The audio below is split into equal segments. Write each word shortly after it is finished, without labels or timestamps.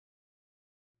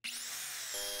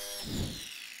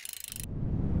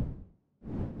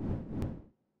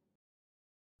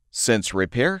Since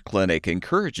Repair Clinic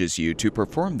encourages you to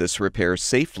perform this repair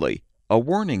safely, a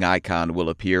warning icon will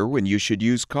appear when you should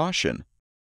use caution.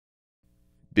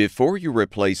 Before you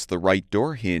replace the right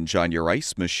door hinge on your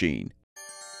ice machine,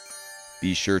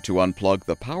 be sure to unplug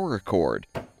the power cord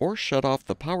or shut off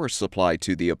the power supply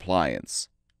to the appliance.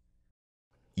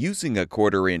 Using a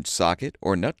 1/4-inch socket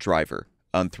or nut driver,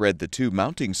 unthread the 2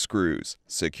 mounting screws,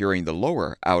 securing the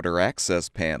lower outer access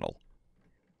panel.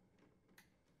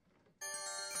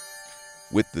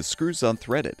 With the screws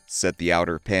unthreaded, set the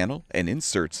outer panel and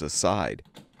inserts aside.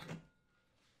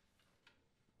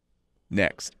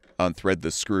 Next, unthread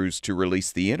the screws to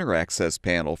release the inner access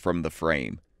panel from the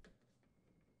frame.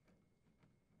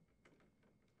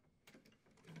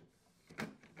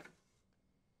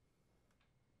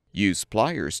 Use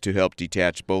pliers to help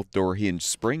detach both door hinge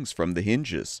springs from the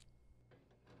hinges.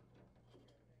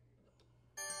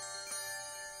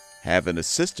 Have an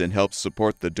assistant help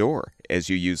support the door as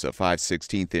you use a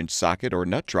 5/16" socket or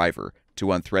nut driver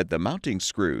to unthread the mounting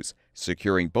screws,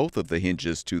 securing both of the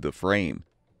hinges to the frame.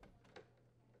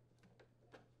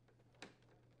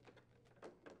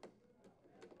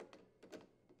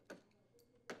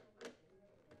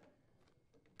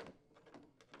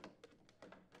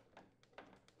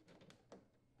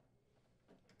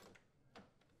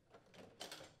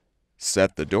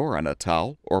 Set the door on a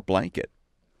towel or blanket.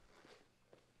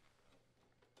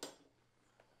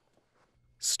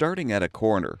 Starting at a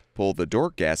corner, pull the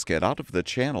door gasket out of the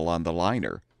channel on the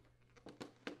liner.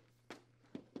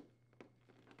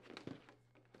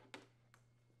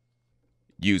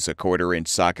 Use a 1/4-inch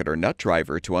socket or nut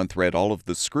driver to unthread all of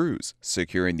the screws,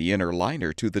 securing the inner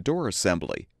liner to the door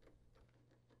assembly.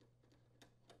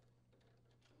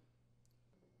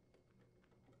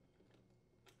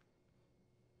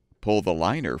 Pull the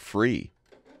liner free.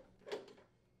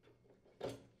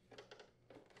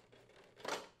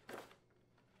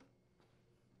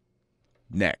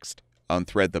 Next,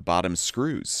 unthread the bottom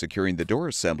screws, securing the door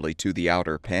assembly to the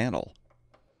outer panel.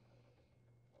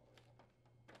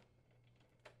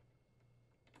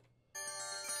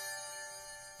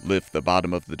 Lift the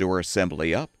bottom of the door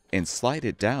assembly up and slide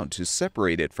it down to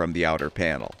separate it from the outer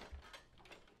panel.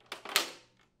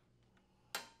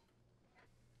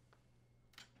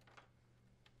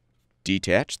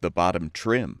 Detach the bottom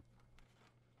trim.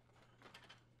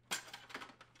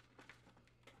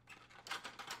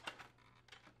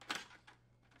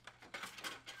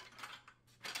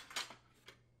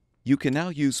 You can now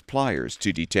use pliers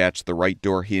to detach the right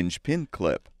door hinge pin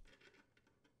clip.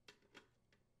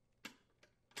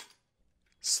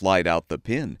 Slide out the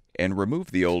pin and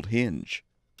remove the old hinge.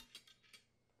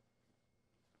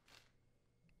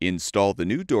 Install the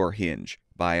new door hinge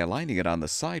by aligning it on the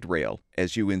side rail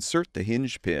as you insert the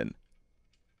hinge pin.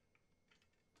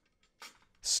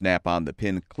 Snap on the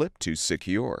pin clip to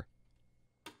secure.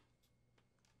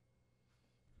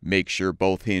 Make sure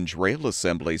both hinge rail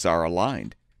assemblies are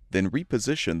aligned, then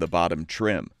reposition the bottom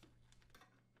trim.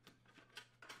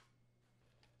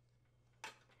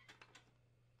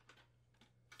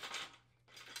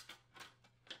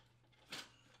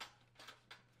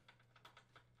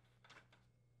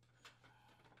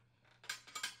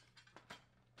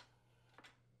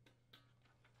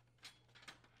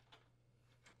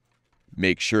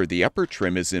 Make sure the upper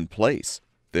trim is in place,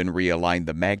 then realign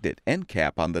the magnet end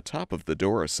cap on the top of the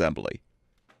door assembly.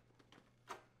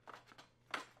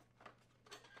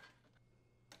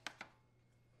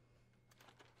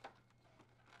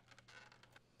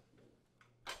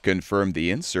 Confirm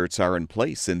the inserts are in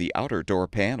place in the outer door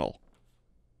panel.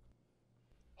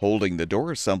 Holding the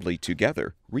door assembly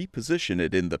together, reposition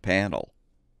it in the panel.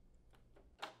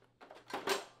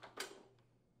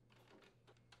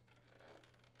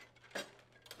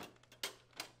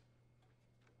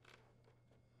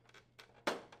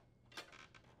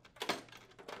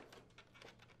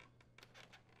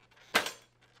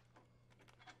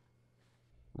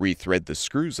 Rethread the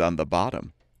screws on the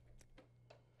bottom.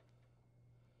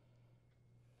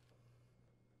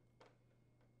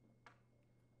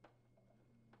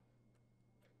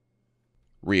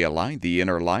 Realign the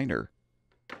inner liner.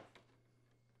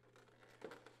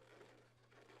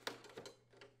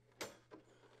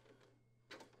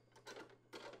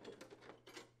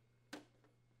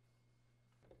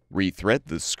 Rethread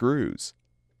the screws.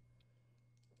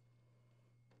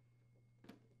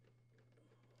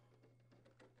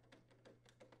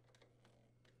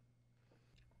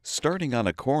 Starting on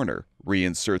a corner,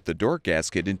 reinsert the door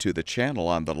gasket into the channel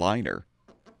on the liner.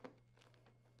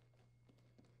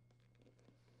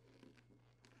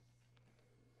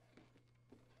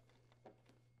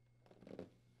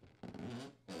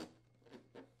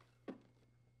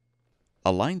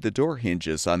 Align the door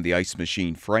hinges on the ice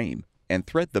machine frame and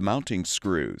thread the mounting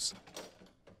screws.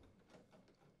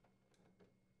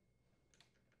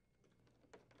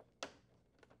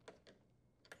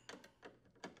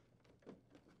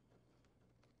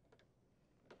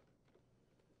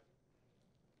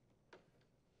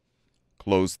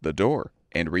 Close the door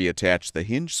and reattach the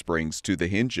hinge springs to the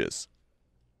hinges.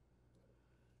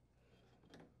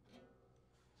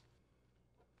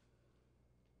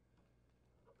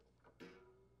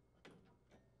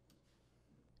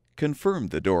 Confirm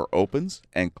the door opens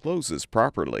and closes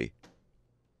properly.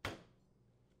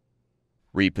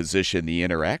 Reposition the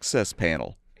inner access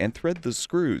panel and thread the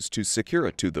screws to secure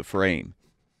it to the frame.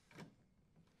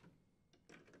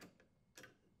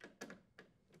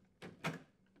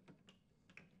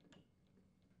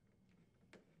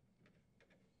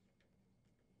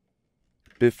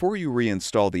 Before you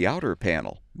reinstall the outer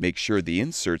panel, make sure the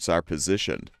inserts are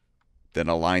positioned. Then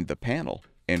align the panel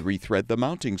and rethread the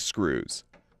mounting screws.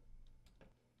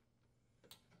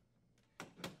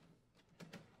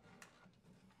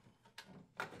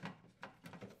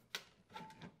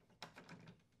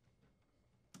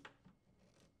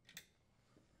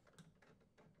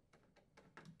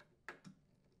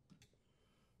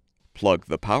 Plug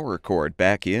the power cord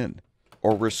back in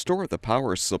or restore the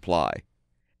power supply,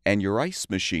 and your ice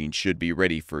machine should be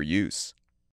ready for use.